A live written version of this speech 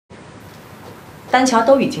丹乔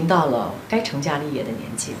都已经到了该成家立业的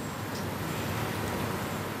年纪了。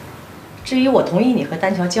至于我同意你和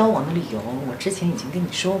丹乔交往的理由，我之前已经跟你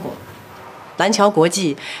说过了。丹乔国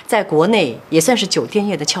际在国内也算是酒店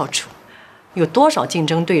业的翘楚，有多少竞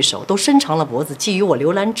争对手都伸长了脖子觊觎我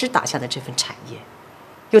刘兰芝打下的这份产业，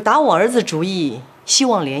有打我儿子主意希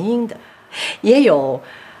望联姻的，也有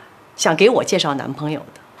想给我介绍男朋友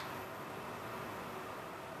的。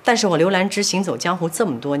但是我刘兰芝行走江湖这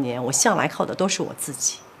么多年，我向来靠的都是我自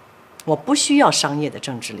己，我不需要商业的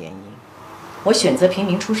政治联姻。我选择平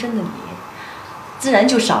民出身的你，自然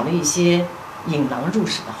就少了一些引狼入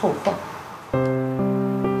室的后患。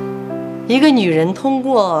一个女人通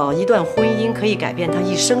过一段婚姻可以改变她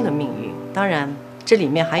一生的命运，当然这里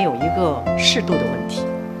面还有一个适度的问题。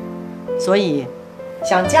所以，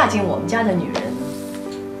想嫁进我们家的女人，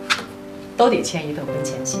都得签一份婚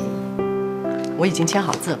前协议。我已经签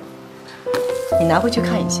好字了，你拿回去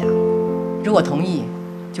看一下。如果同意，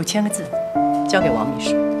就签个字，交给王秘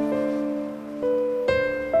书。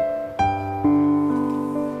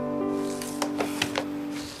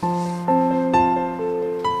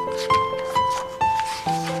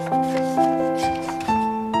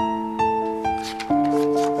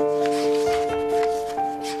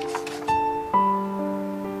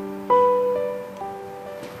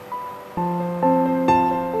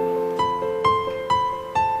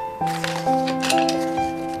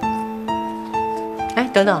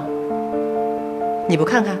等等，你不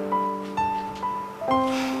看看？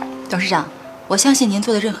董事长，我相信您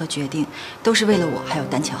做的任何决定都是为了我还有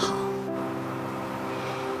丹乔好。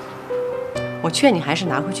我劝你还是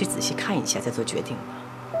拿回去仔细看一下再做决定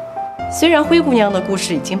吧。虽然灰姑娘的故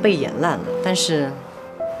事已经被演烂了，但是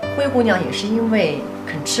灰姑娘也是因为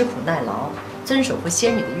肯吃苦耐劳、遵守和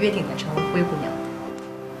仙女的约定才成为灰姑娘的，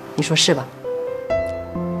你说是吧？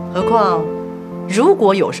何况，如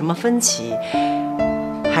果有什么分歧，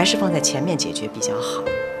还是放在前面解决比较好，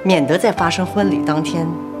免得在发生婚礼当天，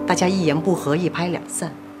大家一言不合一拍两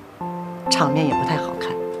散，场面也不太好看。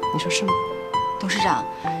你说是吗？董事长，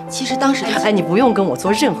其实当时你不用跟我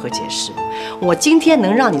做任何解释。我今天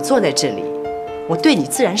能让你坐在这里，我对你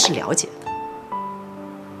自然是了解的。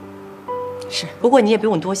是，不过你也不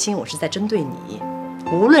用多心，我是在针对你。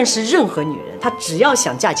无论是任何女人，她只要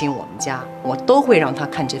想嫁进我们家，我都会让她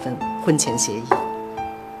看这份婚前协议。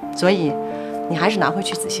所以。你还是拿回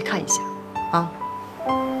去仔细看一下，啊！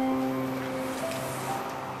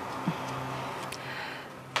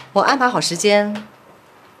我安排好时间，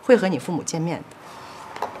会和你父母见面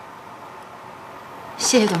的。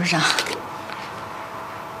谢谢董事长。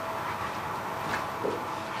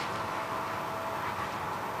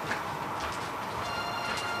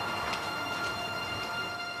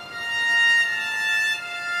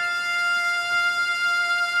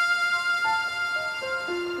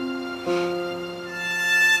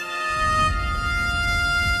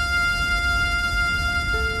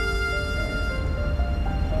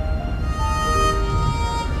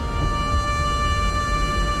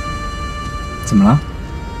怎么了？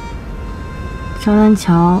赵丹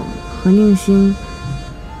乔和宁馨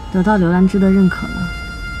得到刘兰芝的认可了。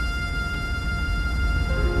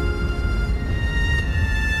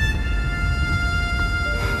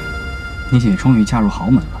你姐终于嫁入豪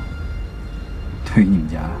门了，对于你们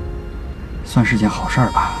家，算是件好事儿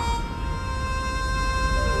吧？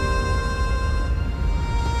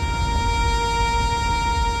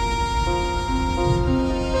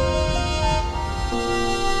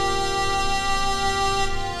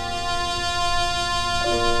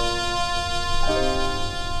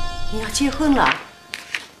结婚了，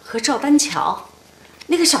和赵丹乔，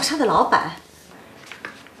那个小厦的老板，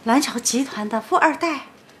蓝桥集团的富二代。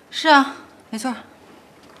是啊，没错。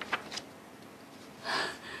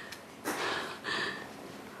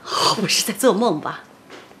我不是在做梦吧？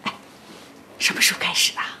哎，什么时候开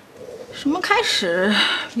始的？什么开始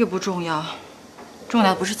又不重要，重要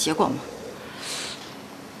的不是结果吗？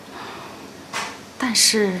但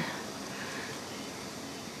是，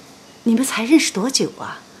你们才认识多久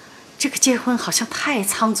啊？这个结婚好像太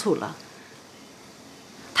仓促了，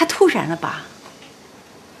太突然了吧？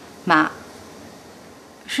妈，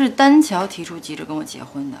是丹乔提出急着跟我结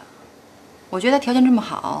婚的。我觉得他条件这么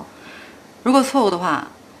好，如果错误的话，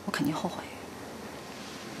我肯定后悔。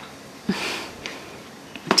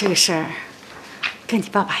这个事儿跟你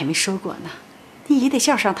爸爸还没说过呢，你也得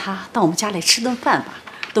叫上他到我们家来吃顿饭吧。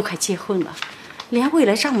都快结婚了，连未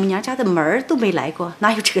来丈母娘家的门儿都没来过，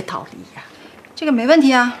哪有这个道理呀？这个没问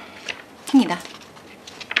题啊。听你的。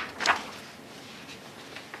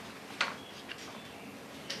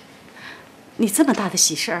你这么大的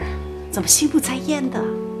喜事儿，怎么心不在焉的？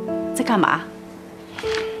在干嘛？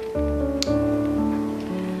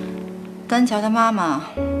丹乔他妈妈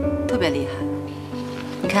特别厉害，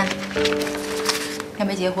你看，还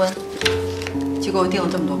没结婚，就给我订了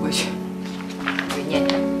这么多规矩。我给你念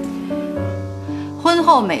念：婚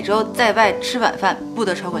后每周在外吃晚饭不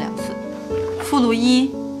得超过2次。附录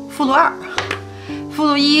1、附录2。附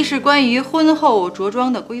录1是关于婚后着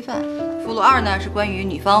装的规范，附录2呢是关于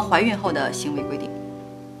女方怀孕后的行为规定。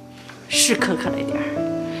是苛刻了一点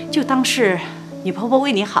儿，就当是你婆婆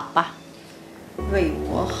为你好吧。为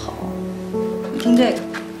我好。你听这个：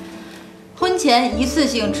婚前一次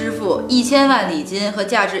性支付1000万礼金和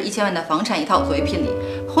价值1000万的房产一套作为聘礼，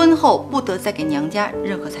婚后不得再给娘家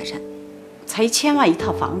任何财产。才1000万一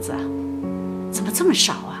套房子，怎么这么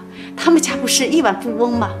少啊？他们家不是亿万富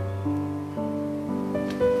翁吗？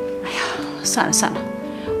哎呀，算了算了，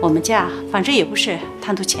我们家反正也不是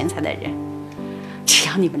贪图钱财的人，只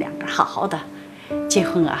要你们2个好好的结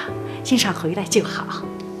婚啊，经常回来就好。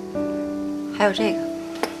还有这个，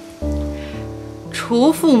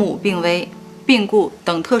除父母病危、病故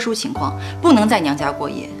等特殊情况，不能在娘家过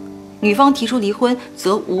夜。女方提出离婚，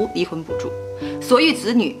则无离婚补助，所育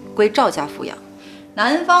子女归赵家抚养。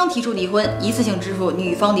男方提出离婚，一次性支付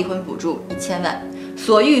女方离婚补助1000万，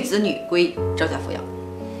所育子女归赵家抚养。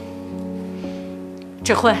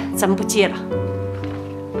这婚咱们不结了，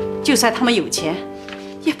就算他们有钱，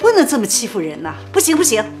也不能这么欺负人呐！不行不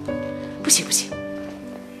行，不行不行！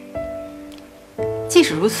即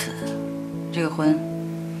使如此，这个婚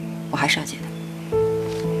我还是要结的。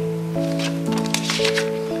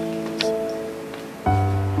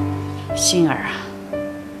心儿啊，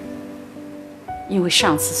因为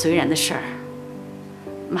上次随然的事儿，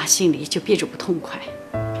妈心里就憋着不痛快。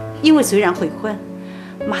因为随然悔婚，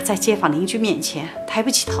妈在街坊邻居面前抬不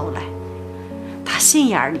起头来。她心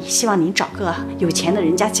眼里希望你找个有钱的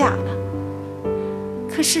人家嫁了，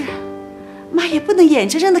可是妈也不能眼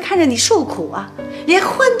睁睁地看着你受苦啊！连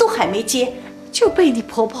婚都还没结，就被你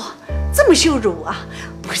婆婆这么羞辱啊！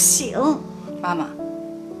不行，妈妈，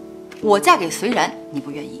我嫁给随然你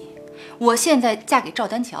不愿意，我现在嫁给赵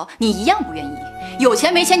丹乔你一样不愿意。有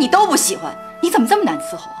钱没钱你都不喜欢，你怎么这么难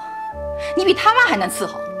伺候啊？你比他妈还难伺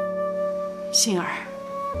候。心儿，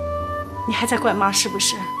你还在怪妈是不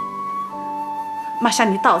是？妈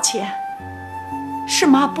向你道歉，是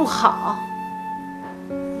妈不好。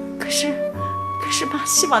可是妈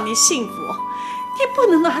希望你幸福，你不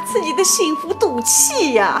能拿自己的幸福赌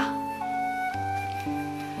气呀。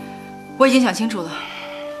我已经想清楚了，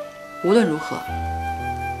无论如何，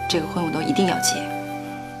这个婚我都一定要结。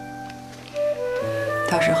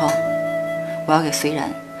到时候，我要给随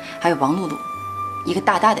然还有王露露一个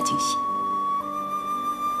大大的惊喜。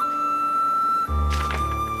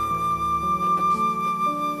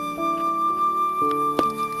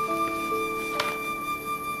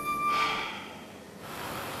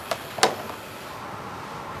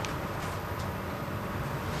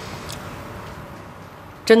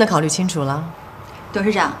真的考虑清楚了？董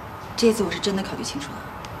事长，这次我是真的考虑清楚了。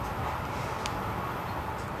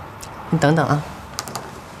你等等啊。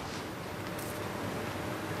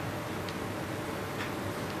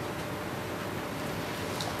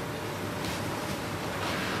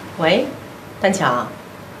喂，丹乔，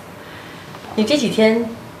你这几天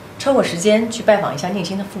抽会时间去拜访一下宁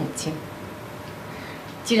馨的父母亲。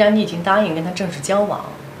既然你已经答应跟他正式交往，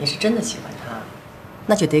也是真的喜欢他，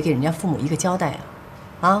那就得给人家父母一个交代啊！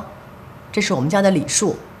啊，这是我们家的礼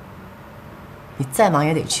数，你再忙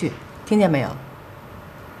也得去，听见没有？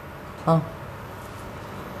啊。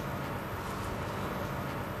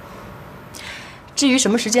至于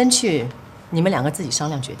什么时间去，你们2个自己商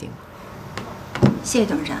量决定吧。谢谢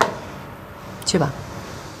董事长。去吧。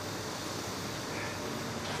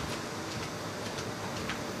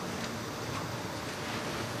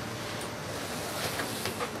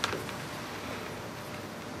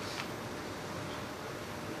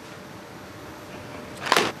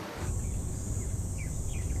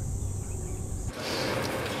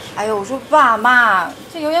哎呦，我说爸妈，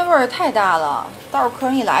这油烟味儿也太大了，到时候客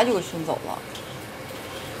人一来就给熏走了。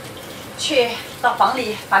去到房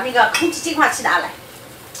里把那个空气净化器拿来。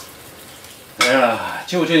哎呀，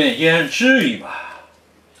就这点烟，至于吗？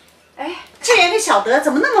哎，志远跟小德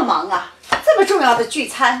怎么那么忙啊？这么重要的聚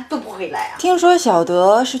餐都不回来啊？听说小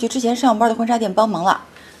德是去之前上班的婚纱店帮忙了，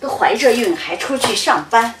都怀着孕还出去上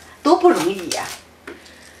班，多不容易呀！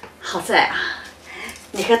好在啊，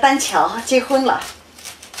你和丹乔结婚了，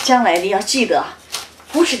将来你要记得，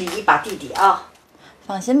不是你一把弟弟啊。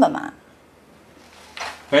放心吧，妈。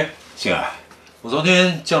哎，杏儿，我昨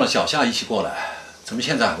天叫了小夏一起过来，怎么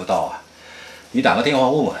现在还不到啊？你打个电话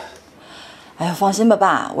问问。哎呀，放心吧，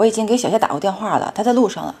爸，我已经给小夏打过电话了，她在路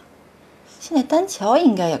上了。现在丹乔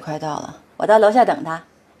应该也快到了，我到楼下等她。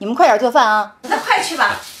你们快点做饭啊！那快去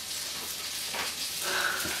吧。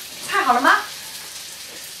菜好了吗？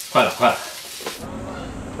快了，快了。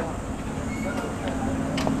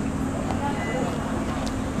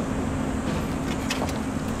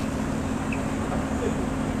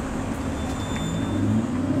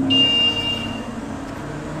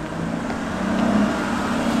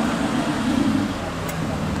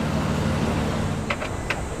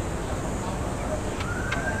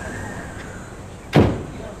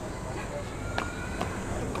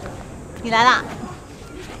你来啦，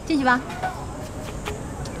进去吧。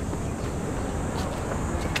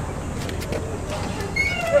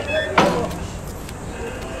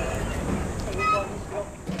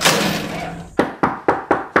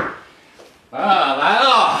啊，来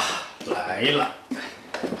了，来了。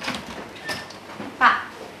爸，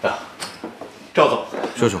啊，赵总，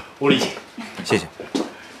叔叔，屋里请，谢谢。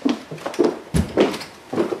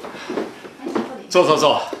坐坐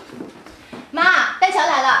坐。妈，丹桥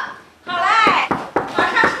来了。好嘞，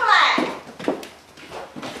马上出来。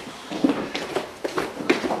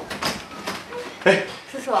哎，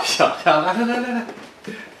叔叔，小夏，来来来来来。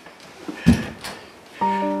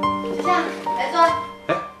小夏，来坐。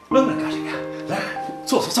哎，愣着干什么呀？来，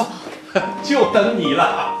坐坐坐，就等你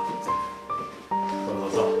了。坐坐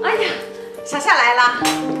坐。哎呀，小夏来了。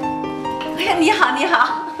哎呀，你好，你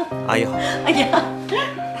好。阿姨好。哎呀，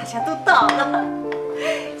大家都到了。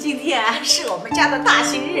今天啊，是我们家的大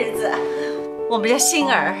喜日子，我们家欣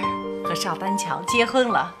儿和赵丹桥结婚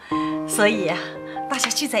了，所以啊，大家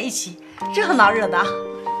聚在一起，热闹热闹。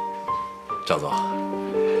赵总，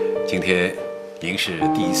今天您是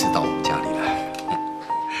第一次到我们家里来。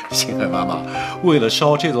欣儿妈妈为了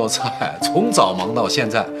烧这道菜，从早忙到现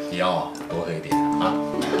在，你要多喝一点啊。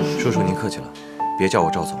叔叔您客气了，别叫我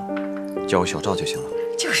赵总，叫我小赵就行了。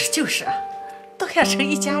就是啊，都要成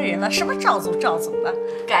一家人了，什么赵总的，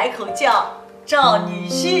改口叫赵女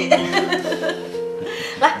婿。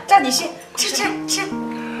来，赵女婿，吃。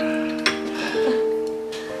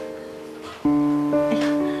哎呀，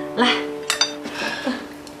来，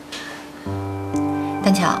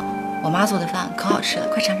丹桥，我妈做的饭可好吃了，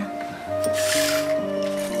快尝尝。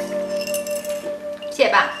谢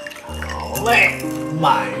谢爸。好嘞，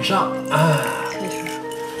晚上啊。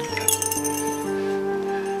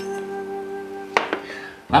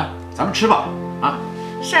来，咱们吃吧，啊！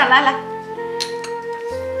是啊，来。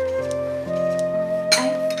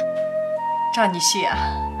哎，赵女婿啊，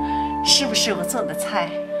是不是我做的菜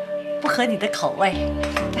不合你的口味？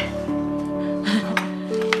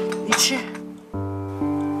你吃。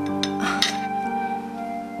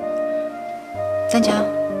丹桥，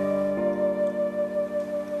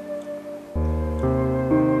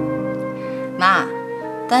妈，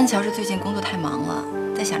丹桥是最近工作太忙了，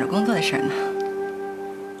在想着工作的事儿呢。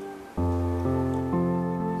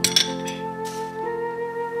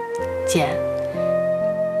姐，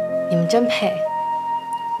你们真配，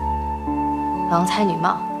郎才女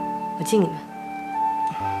貌，我敬你们。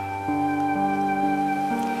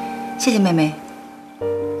谢谢妹妹，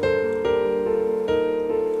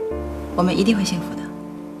我们一定会幸福的。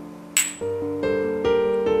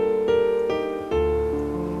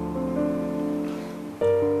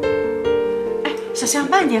哎，小香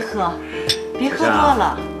慢点喝，别喝多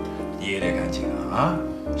了。你也得赶紧啊！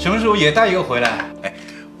什么时候也带一个回来？哎，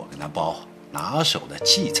我跟他包拿手的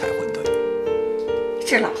荠菜馄饨。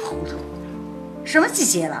这老糊涂，什么季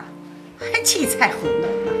节了，还荠菜馄饨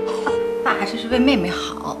呢？爸还是为妹妹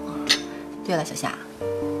好。对了，小夏，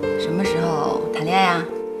什么时候谈恋爱啊？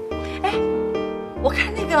哎，我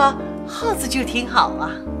看那个耗子就挺好啊，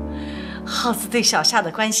耗子对小夏的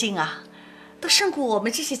关心啊，都胜过我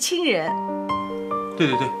们这些亲人。对，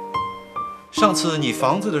上次你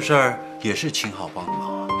房子的事儿也是秦昊帮的忙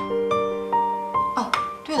啊。哦，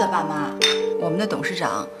对了，爸妈，我们的董事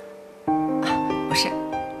长，不是，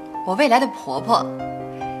我未来的婆婆，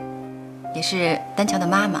也是丹乔的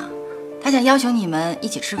妈妈，她想邀请你们一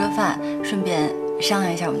起吃个饭，顺便商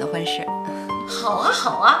量一下我们的婚事。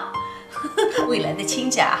好啊，未来的亲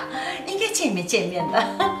家应该见面的。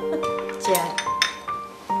姐，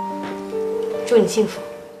祝你幸福。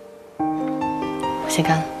我先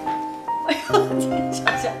干了。哎呦，小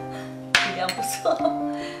夏，质量不错，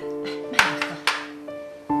慢点喝。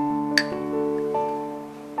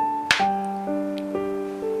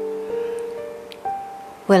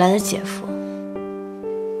未来的姐夫，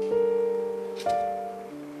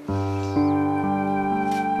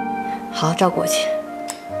好好照顾我姐。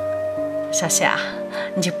小夏，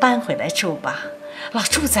你就搬回来住吧，老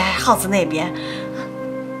住在耗子那边，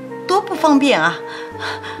多不方便啊。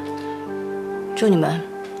祝你们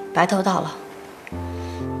白头到老。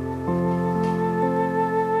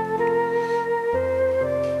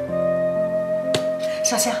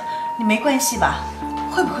小夏，你没关系吧？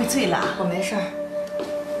会不会醉了？我没事儿，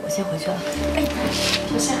我先回去了。哎，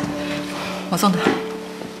小夏，我送他。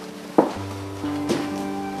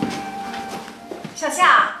小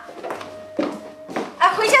夏，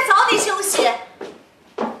哎，回家早点休息。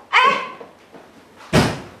哎，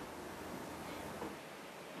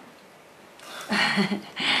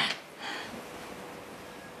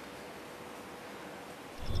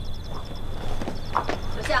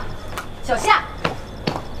小夏，小夏。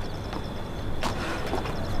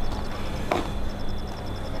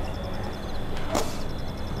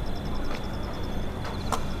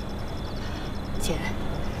 姐，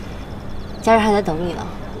家人还在等你呢，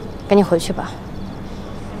赶紧回去吧。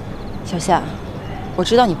小夏，我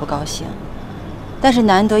知道你不高兴，但是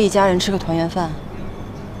难得一家人吃个团圆饭，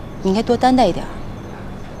你应该多担待一点。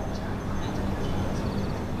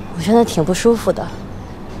我真的挺不舒服的，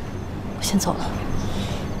我先走了。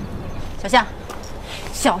小夏，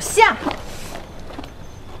小夏，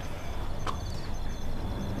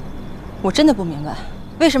我真的不明白，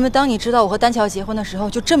为什么当你知道我和丹乔结婚的时候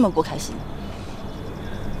就这么不开心？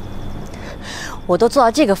 我都做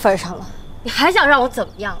到这个份上了，你还想让我怎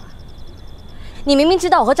么样啊？你明明知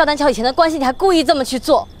道我和赵丹乔以前的关系，你还故意这么去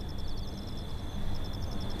做。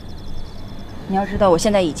你要知道，我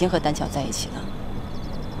现在已经和丹乔在一起了，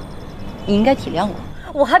你应该体谅我。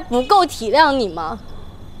我还不够体谅你吗？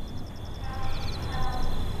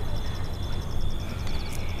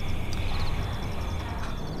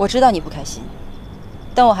我知道你不开心，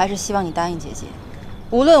但我还是希望你答应姐姐，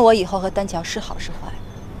无论我以后和丹乔是好是坏。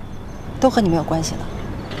 都和你没有关系了。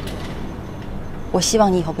我希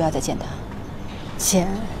望你以后不要再见他。姐，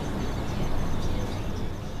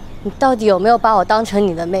你到底有没有把我当成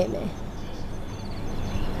你的妹妹？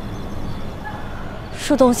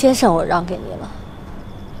树洞先生我让给你了，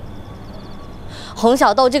洪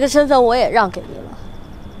小豆这个身份我也让给你了。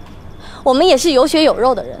我们也是有血有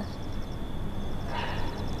肉的人，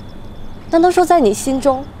难道说在你心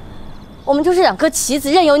中，我们就是两颗棋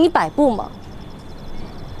子，任由你摆布吗？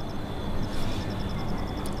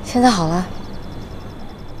 现在好了，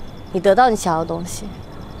你得到你想要的东西，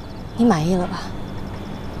你满意了吧？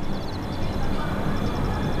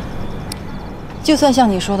就算像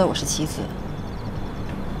你说的我是棋子，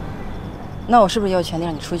那我是不是也有权利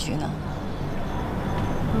让你出局呢？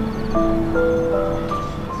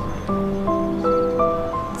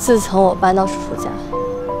自从我搬到叔叔家，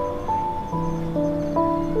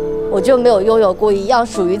我就没有拥有过一样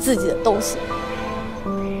属于自己的东西。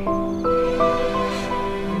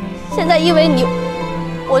 现在因为你，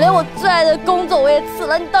我连我最爱的工作我也辞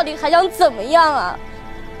了，你到底还想怎么样啊？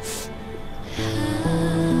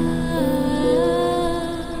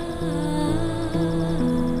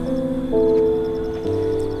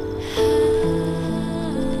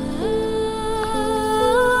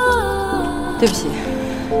对不起，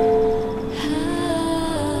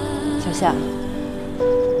小夏，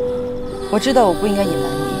我知道我不应该隐瞒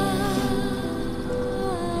你。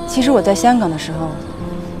其实我在香港的时候。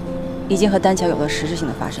 已经和丹乔有了实质性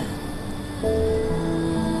的发展，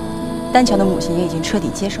丹乔的母亲也已经彻底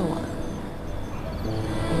接受我了，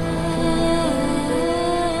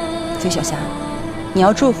所以小夏，你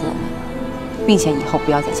要祝福我们，并且以后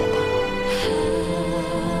不要再见他。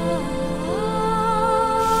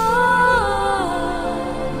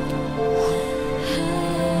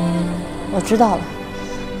我知道了，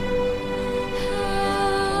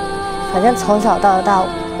反正从小到大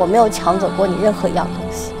我没有抢走过你任何一样东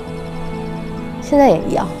西。 现在也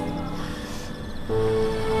一样，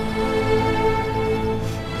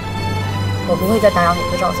我不会再打扰你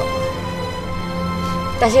和赵总了。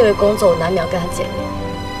但是因为工作，我难免要跟他见面。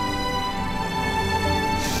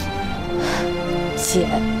姐，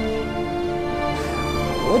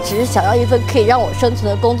我只是想要一份可以让我生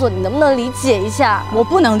存的工作，你能不能理解一下？我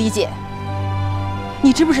不能理解。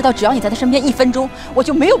你知不知道，只要你在他身边1分钟，我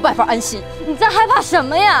就没有办法安心。你在害怕什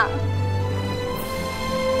么呀？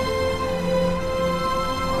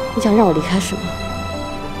 你想让我离开是吗？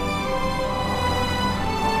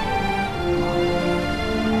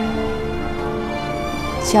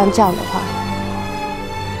既然这样的话，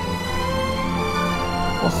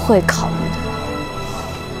我会考虑的。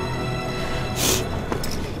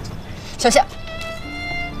小夏，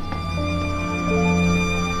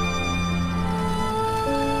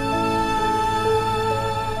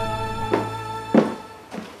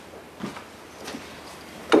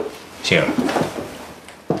杏儿。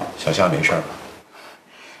 小夏没事吧？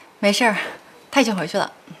没事儿，他已经回去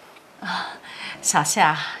了。小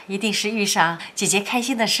夏一定是遇上姐姐开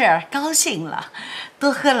心的事儿，高兴了，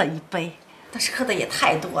多喝了一杯。但是喝的也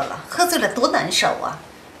太多了，喝醉了多难受啊，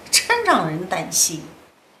真让人担心。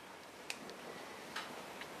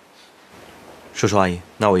叔叔阿姨，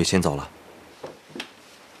那我也先走了。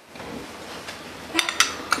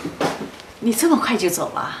你这么快就走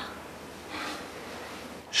了？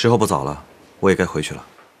时候不早了，我也该回去了。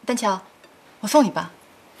丹乔，我送你吧。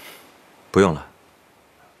不用了，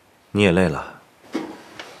你也累了，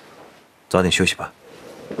早点休息吧。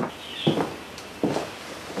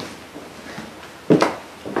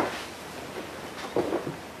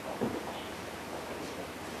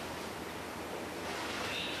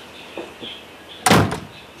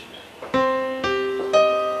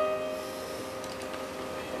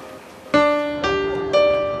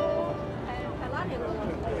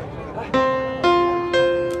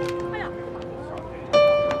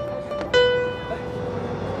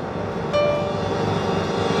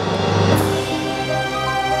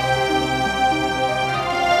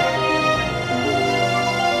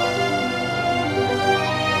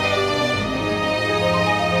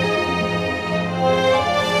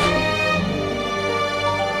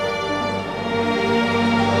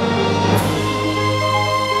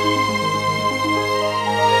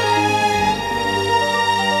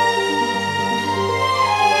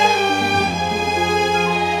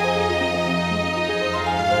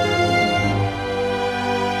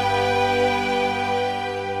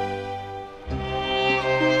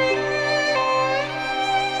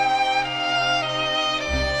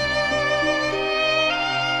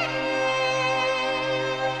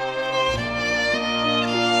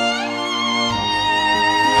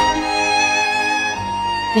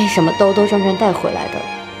为什么兜兜转转带回来的，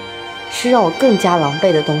是让我更加狼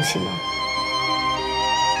狈的东西呢？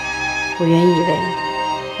我原以为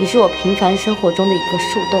你是我平凡生活中的一个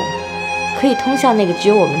树洞，可以通向那个只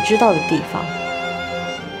有我们知道的地方。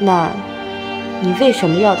那，你为什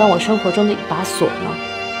么要当我生活中的一把锁呢？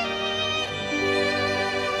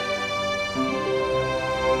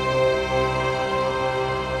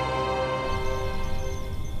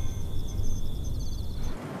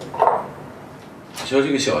你说这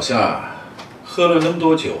个小夏喝了那么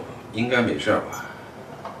多酒，应该没事吧？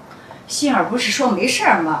杏儿不是说没事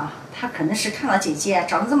儿吗？她可能是看到姐姐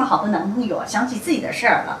找了这么好的男朋友，想起自己的事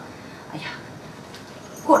儿了。哎呀，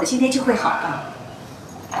过了今天就会好的。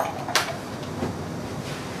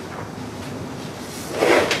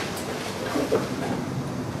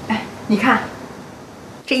哎，你看，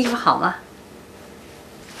这衣服好吗？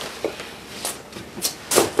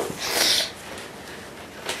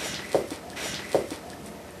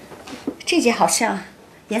这件好像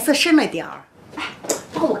颜色深了点儿。哎，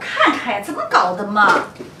帮我看看呀，怎么搞的嘛？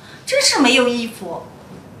真是没有衣服。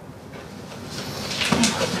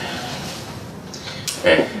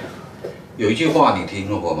哎，有一句话你听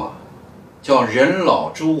说过吗？叫“人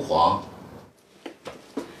老珠黄”。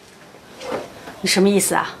你什么意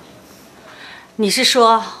思啊？你是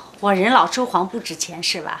说我人老珠黄不值钱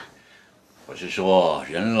是吧？我是说，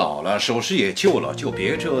人老了，首饰也旧了，就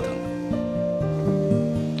别折腾了。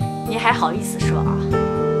你还好意思说啊？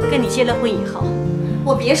跟你结了婚以后，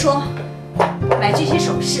我别说买这些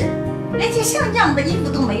首饰，连件像样的衣服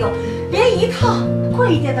都没有，连一套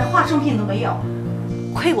贵一点的化妆品都没有。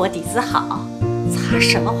亏我底子好，擦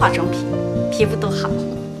什么化妆品，皮肤都好。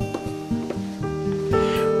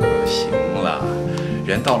行了，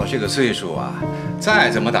人到了这个岁数啊，再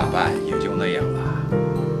怎么打扮也就那样了。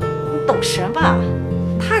你懂什么？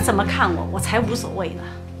他怎么看我，我才无所谓呢。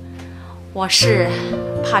我是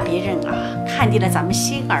怕别人啊看低了咱们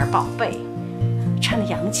星儿宝贝，穿得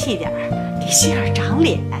洋气点儿，给星儿长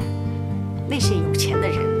脸。那些有钱的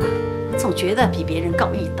人啊，总觉得比别人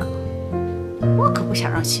高一等。我可不想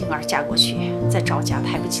让星儿嫁过去，再招架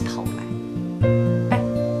抬不起头来。哎，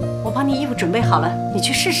我帮你衣服准备好了，你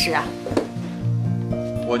去试试啊。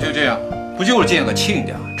我就这样，不就是见个亲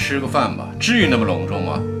家，吃个饭吧，至于那么隆重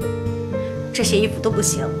吗？这些衣服都不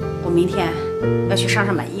行，我明天要去商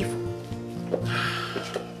场买衣服。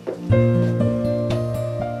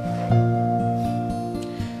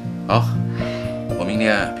好，我明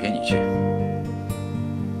天陪你去。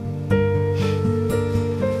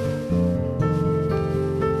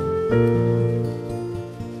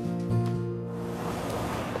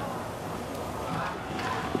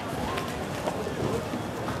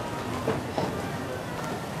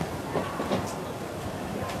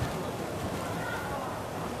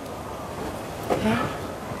哎，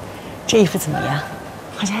这衣服怎么样？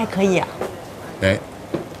好像还可以啊。哎，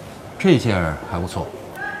这件儿还不错。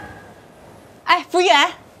哎，服务员，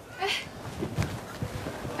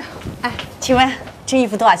哎，请问这衣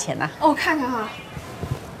服多少钱呢？哦，我看看哈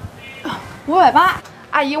，580。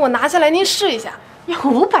阿姨，我拿下来您试一下。要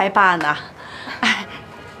580呢？哎，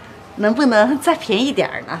能不能再便宜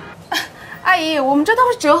点呢？阿姨，我们这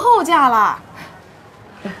都是折后价了。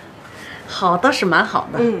好倒是蛮好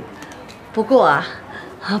的。不过啊，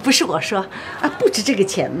不是我说啊，不值这个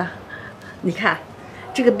钱呢。你看，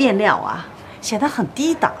这个面料啊，显得很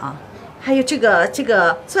低档，还有这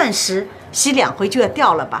个钻石，洗2回就要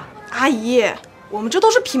掉了吧？阿姨，我们这都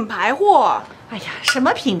是品牌货。哎呀，什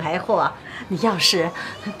么品牌货啊？你要是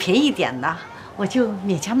便宜点的，我就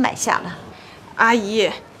勉强买下了。阿姨，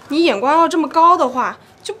你眼光要这么高的话，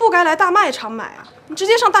就不该来大卖场买啊，你直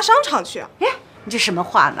接上大商场去。哎，你这什么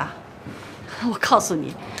话呢？我告诉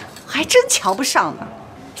你，还真瞧不上呢。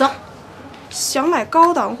走，想买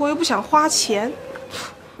高档货又不想花钱，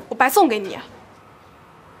我白送给你。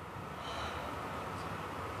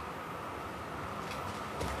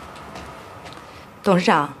董事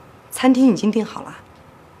长，餐厅已经订好了。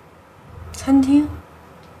餐厅？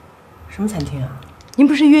什么餐厅啊？您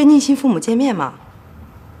不是约宁馨父母见面吗？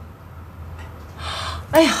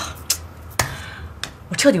哎呀，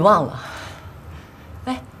我彻底忘了。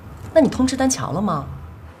哎，那你通知丹桥了吗？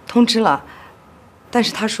通知了，但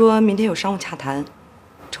是他说明天有商务洽谈，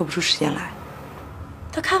抽不出时间来。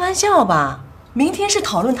他开玩笑吧？明天是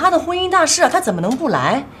讨论他的婚姻大事啊，他怎么能不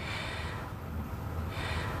来？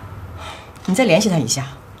你再联系他一下。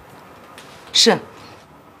是。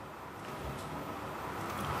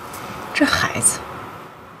这孩子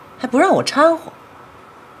还不让我掺和，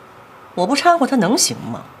我不掺和他能行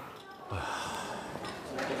吗？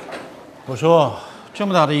我说，这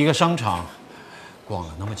么大的一个商场，逛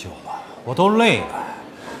了那么久了，我都累了。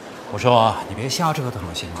我说，你别瞎折腾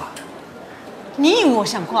了，行吗？你以为我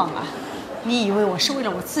想逛啊？你以为我是为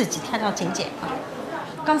了我自己挑挑拣拣啊？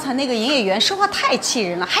刚才那个营业员说话太气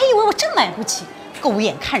人了，还以为我真买不起，狗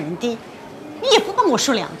眼看人低，你也不帮我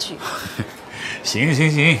说2句。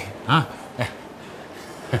行啊，哎，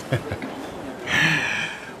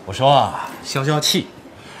我说啊，消消气，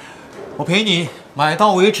我陪你买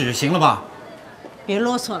到为止，行了吧？别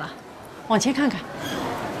啰嗦了，往前看看。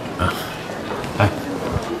啊，来。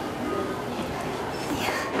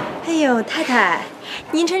哎呦，太太，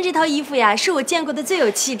您穿这套衣服呀，是我见过的最有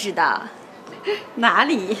气质的。哪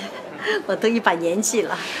里？我都一把年纪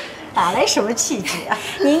了，哪来什么气质啊？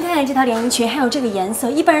您看看这套连衣裙，还有这个颜色，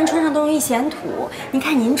一般人穿上都容易显土。您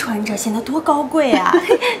看您穿着显得多高贵啊！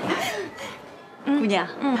姑娘，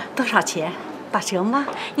多少钱？打折吗？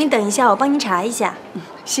您等一下，我帮您查一下。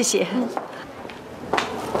谢谢。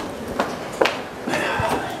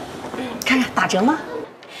看看打折吗？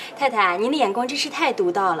太太，您的眼光真是太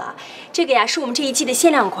独到了。这个呀是我们这一季的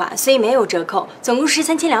限量款，所以没有折扣，总共是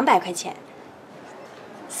3200块钱。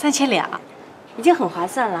3200，已经很划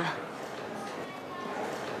算了。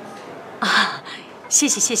啊，谢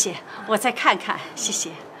谢，我再看看，谢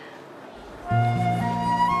谢。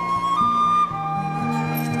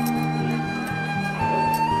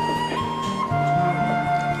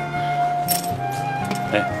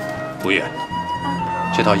哎，吴远，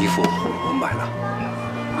这套衣服我买了。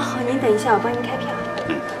好，您等一下，我帮您开票。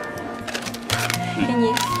给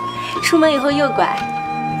您，出门以后右拐。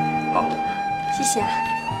好，谢谢啊。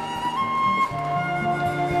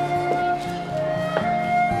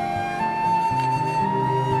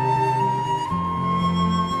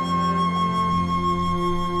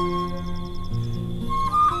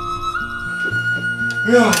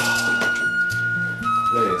哎呀，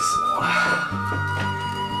累死我了！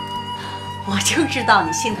我就知道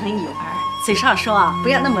你心疼女儿，嘴上说啊不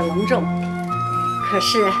要那么隆重，可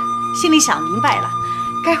是心里想明白了，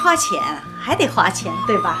该花钱还得花钱，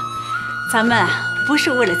对吧？咱们不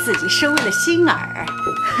是为了自己，是为了馨儿。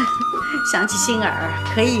想起馨儿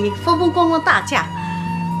可以风风光光大嫁，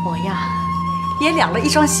我呀也了了一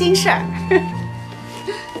桩心事儿。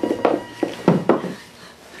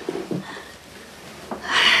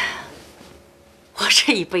我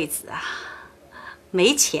这一辈子啊，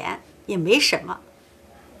没钱也没什么，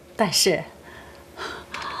但是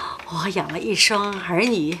我养了一双儿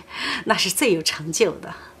女，那是最有成就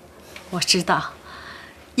的。我知道，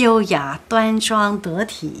优雅、端庄、得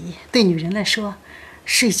体，对女人来说，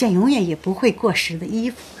是一件永远也不会过时的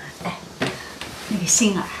衣服。哎，那个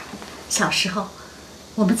馨儿，小时候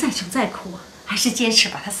我们再穷再苦，还是坚持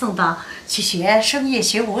把她送到去学声乐、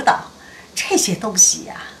学舞蹈，这些东西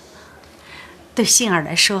呀，对馨儿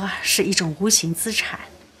来说是一种无形资产。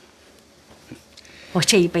我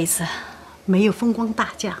这一辈子没有风光大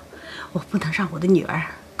嫁，我不能让我的女儿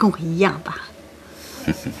跟我一样吧。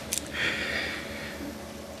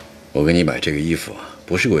我给你买这个衣服，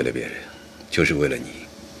不是为了别人，就是为了你。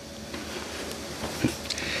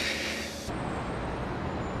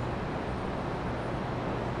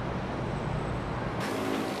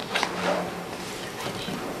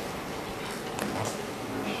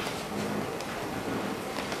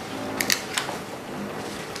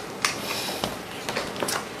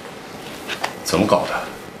怎么搞的？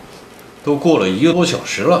都过了1个多小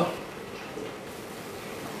时了。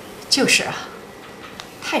就是啊，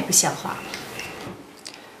太不像话了。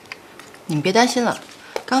你们别担心了，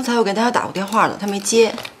刚才我给大家打过电话了，他没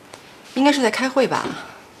接，应该是在开会吧？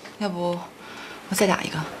要不我再打一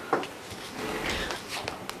个。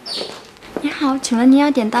你好，请问您要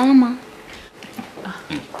点单了吗？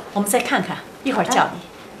我们再看看，一会儿叫你。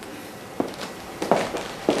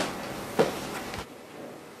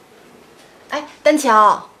哎，丹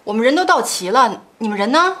乔，我们人都到齐了，你们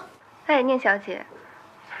人呢？哎，宁小姐，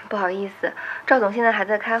不好意思，赵总现在还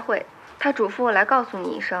在开会，他嘱咐我来告诉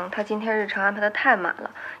你一声，他今天日程安排的太满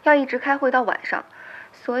了，要一直开会到晚上，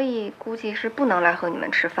所以估计是不能来和你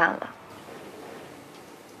们吃饭了。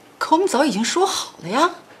可我们早已经说好了呀。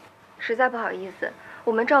实在不好意思，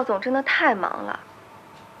我们赵总真的太忙了。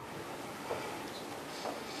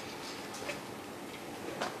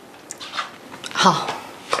好，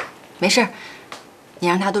没事，你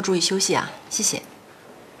让他多注意休息啊，谢谢。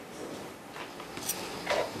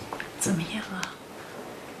怎么样啊？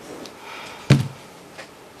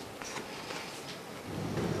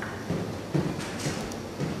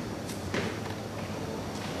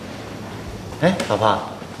哎，老婆，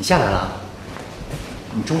你下来了？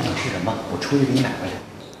你中午想吃什么？我出去给你买回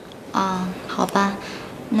来。啊，好吧，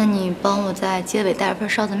那你帮我在街尾带一份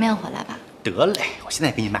臊子面回来吧。得嘞，我现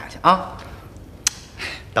在给你买去啊。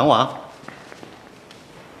等我啊。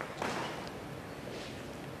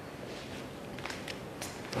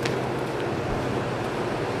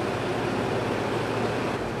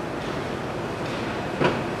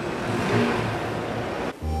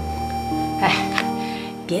哎，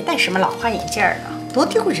别戴什么老花眼镜了，多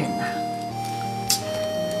丢人呐！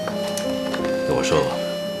跟我说，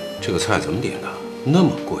这个菜怎么点的？那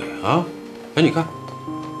么贵啊！哎，你看，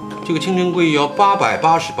这个清蒸桂鱼要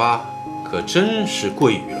888，可真是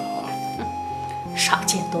桂鱼了啊！少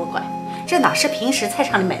见多怪，这哪是平时菜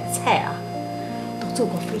场里买的菜啊？都坐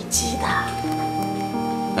过飞机的。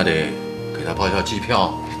那得给他报一下机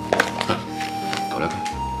票。我来看。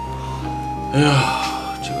哎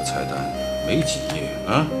呀，这个菜单没几页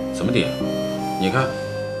啊，怎么点？你看，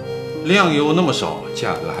量又那么少，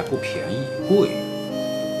价格还不便宜，贵。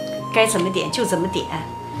该怎么点就怎么点。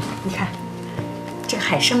你看，这个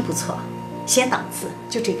海参不错，显档次，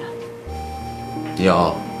就这个。你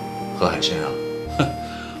要喝海参啊？哼，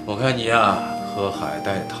我看你呀，喝海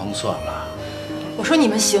带汤算了。我说你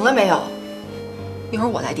们行了没有？一会儿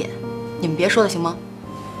我来点，你们别说了，行吗？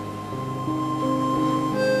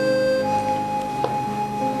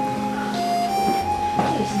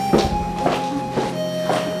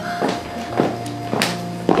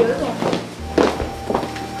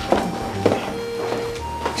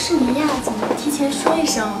是您呀？怎么不提前说一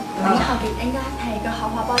声？你好，给恩哥安排一个豪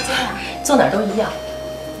华包间呀。坐哪儿都一样，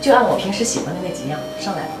就按我平时喜欢的那几样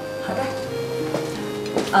上来吧。好的。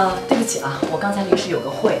对不起啊，我刚才临时有个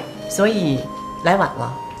会，所以来晚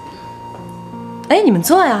了。哎，你们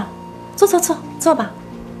坐呀，坐吧。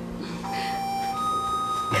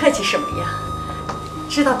客气什么呀？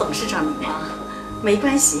知道董事长你忙，没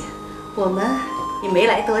关系，我们也没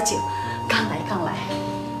来多久，刚来。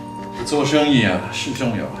做生意啊是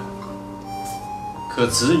重要，可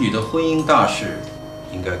子女的婚姻大事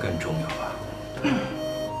应该更重要吧？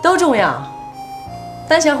都重要。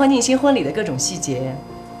丹乔和宁馨婚礼的各种细节，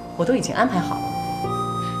我都已经安排好了。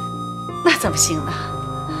那怎么行呢？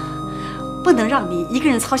不能让你一个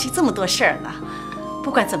人操心这么多事儿呢。不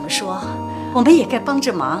管怎么说，我们也该帮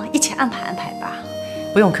着忙，一起安排安排吧。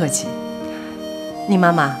不用客气。宁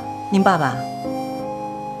妈妈，宁爸爸，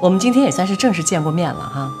我们今天也算是正式见过面了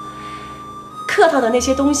哈。客套的那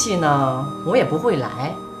些东西呢，我也不会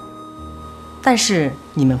来。但是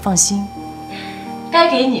你们放心，该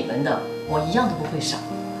给你们的我一样都不会少。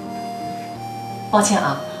抱歉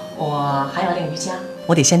啊，我还要练瑜伽，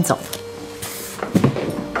我得先走。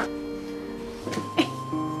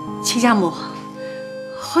齐家母，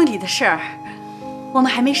婚礼的事儿我们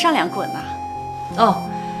还没商量过呢。哦，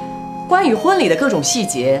关于婚礼的各种细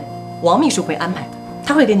节，王秘书会安排的，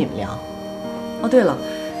他会跟你们聊。哦，对了，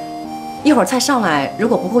一会儿菜上来，如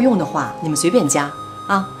果不够用的话，你们随便加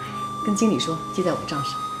啊，跟经理说记在我账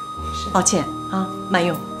上。抱歉啊，慢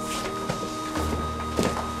用。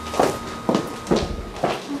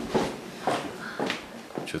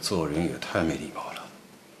这做人也太没礼貌了，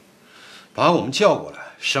把我们叫过来，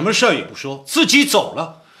什么事儿也不说，自己走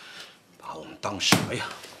了，把我们当什么呀？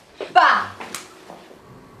爸，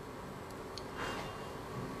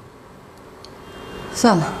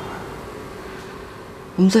算了，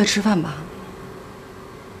我们坐下吃饭吧。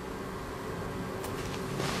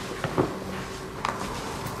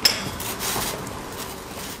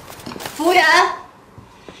服务员。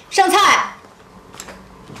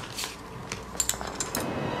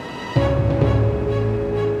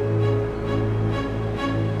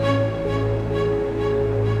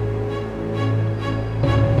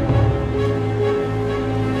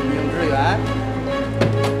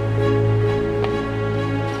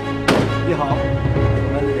你好，我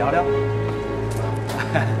们聊聊，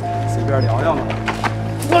随便聊聊嘛。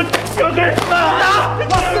我就给打，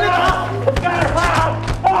往死里打！干啥？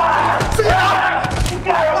死呀！干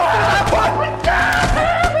什么？快！干什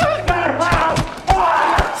么？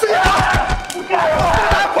死呀！干什么？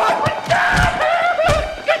快！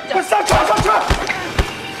快上车！上车！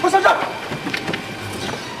快上车！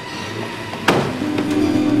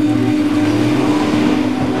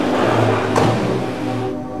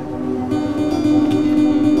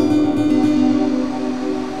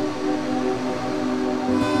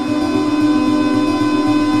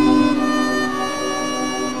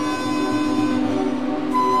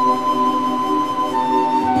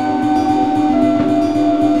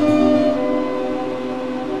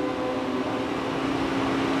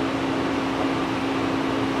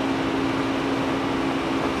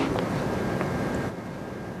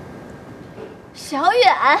小远，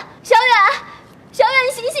小远，小远，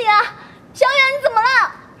你醒醒啊！小远，你怎么了？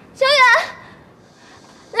小远，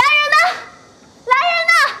来人呐！来人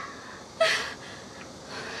呐！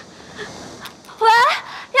喂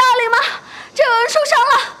，120吗？这有人受伤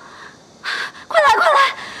了，快来快来！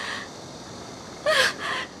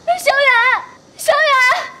小远，小远，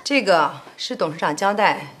这个是董事长交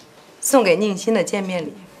代送给宁馨的见面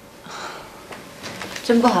礼。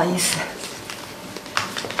真不好意思。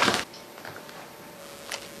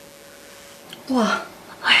哇，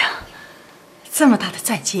哎呀，这么大的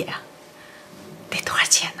钻戒啊，得多少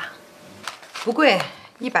钱呢？不贵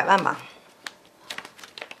，100万吧。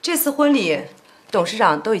这次婚礼，董事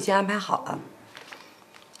长都已经安排好了，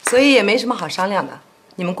所以也没什么好商量的。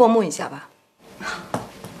你们过目一下吧。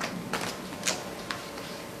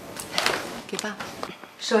给爸。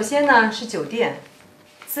首先呢是酒店，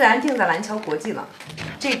自然定在蓝桥国际了，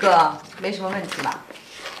这个没什么问题吧？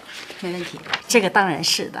没问题，这个当然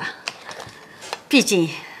是的。毕竟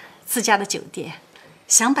自家的酒店，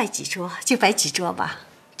想摆几桌就摆几桌吧。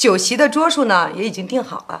酒席的桌数呢也已经定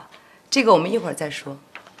好了，这个我们一会儿再说。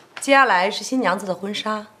接下来是新娘子的婚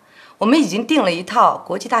纱，我们已经订了一套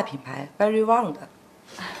国际大品牌 Very One 的。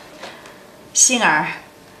馨儿，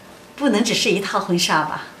不能只是一套婚纱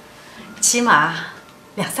吧，起码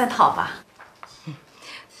2、3套吧。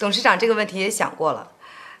董事长这个问题也想过了，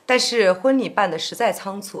但是婚礼办得实在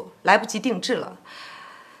仓促，来不及定制了。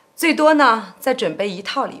最多呢，再准备1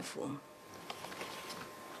套礼服。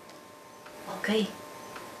可以。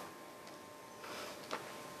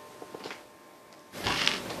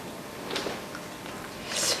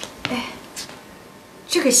哎，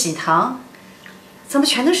这个喜糖怎么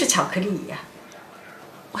全都是巧克力呀？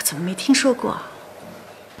我怎么没听说过？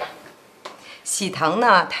喜糖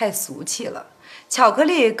呢太俗气了，巧克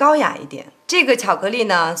力高雅一点。这个巧克力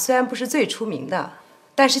呢虽然不是最出名的，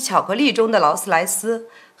但是巧克力中的劳斯莱斯。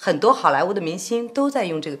很多好莱坞的明星都在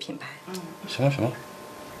用这个品牌。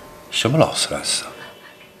什么劳斯莱斯啊？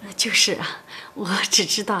就是啊，我只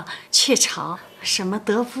知道雀巢、什么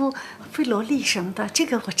德芙、菲罗丽什么的，这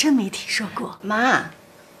个我真没听说过。妈，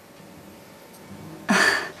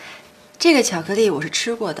这个巧克力我是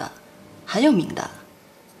吃过的，很有名的，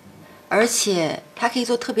而且它可以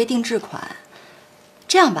做特别定制款。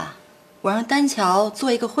这样吧，我让丹乔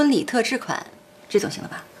做一个婚礼特制款，这总行了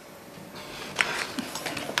吧？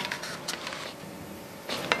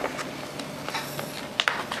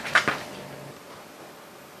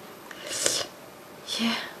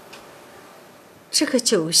这个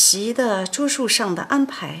酒席的桌数上的安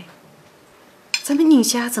排，咱们宁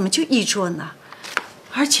家怎么就1桌呢？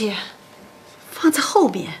而且放在后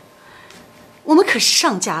面，我们可是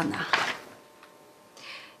上家呢。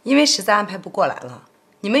因为实在安排不过来了。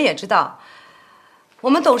你们也知道，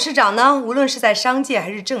我们董事长呢，无论是在商界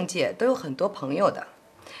还是政界，都有很多朋友的。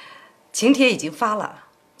请帖已经发了，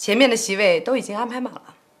前面的席位都已经安排满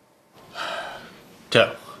了。这样，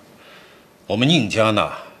我们宁家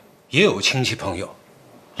呢也有亲戚朋友，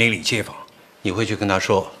邻里街坊，你回去跟他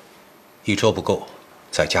说，1桌不够，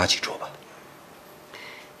再加几桌吧。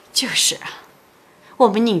就是啊，我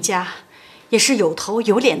们宁家也是有头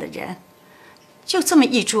有脸的人，就这么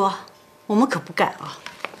1桌，我们可不敢啊。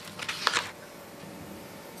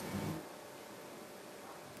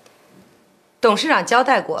董事长交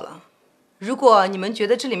代过了，如果你们觉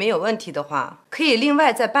得这里面有问题的话，可以另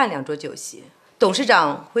外再办2桌酒席，董事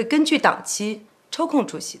长会根据档期抽空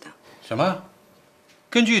出席的。什么？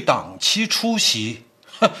根据档期出席？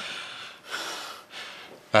哼！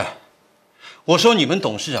哎，我说你们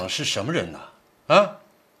董事长是什么人呢？啊，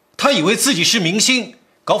他以为自己是明星，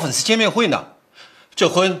搞粉丝见面会呢？这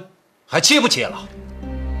婚还结不结了？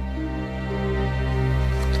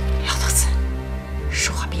老头子，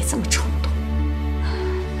说话别这么冲动。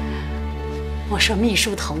我说秘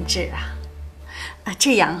书同志啊，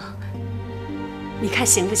这样，你看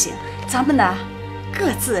行不行？咱们呢，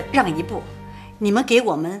各自让一步，你们给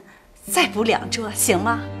我们再补2桌，行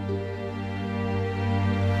吗？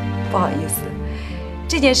不好意思，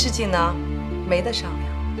这件事情呢，没得商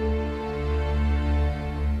量。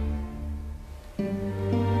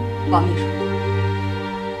王秘书，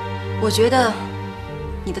我觉得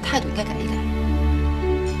你的态度应该改一改。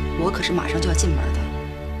我可是马上就要进门的，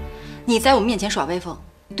你在我面前耍威风，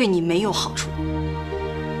对你没有好处。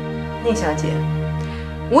宁小姐，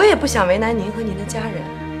我也不想为难您和您的家人，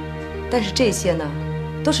但是这些呢，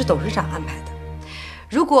都是董事长安排的。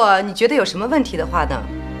如果你觉得有什么问题的话呢，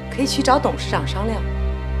可以去找董事长商量。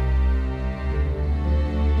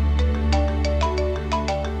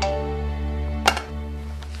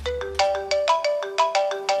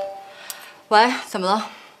喂，怎么了？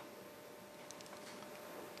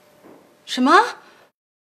什么？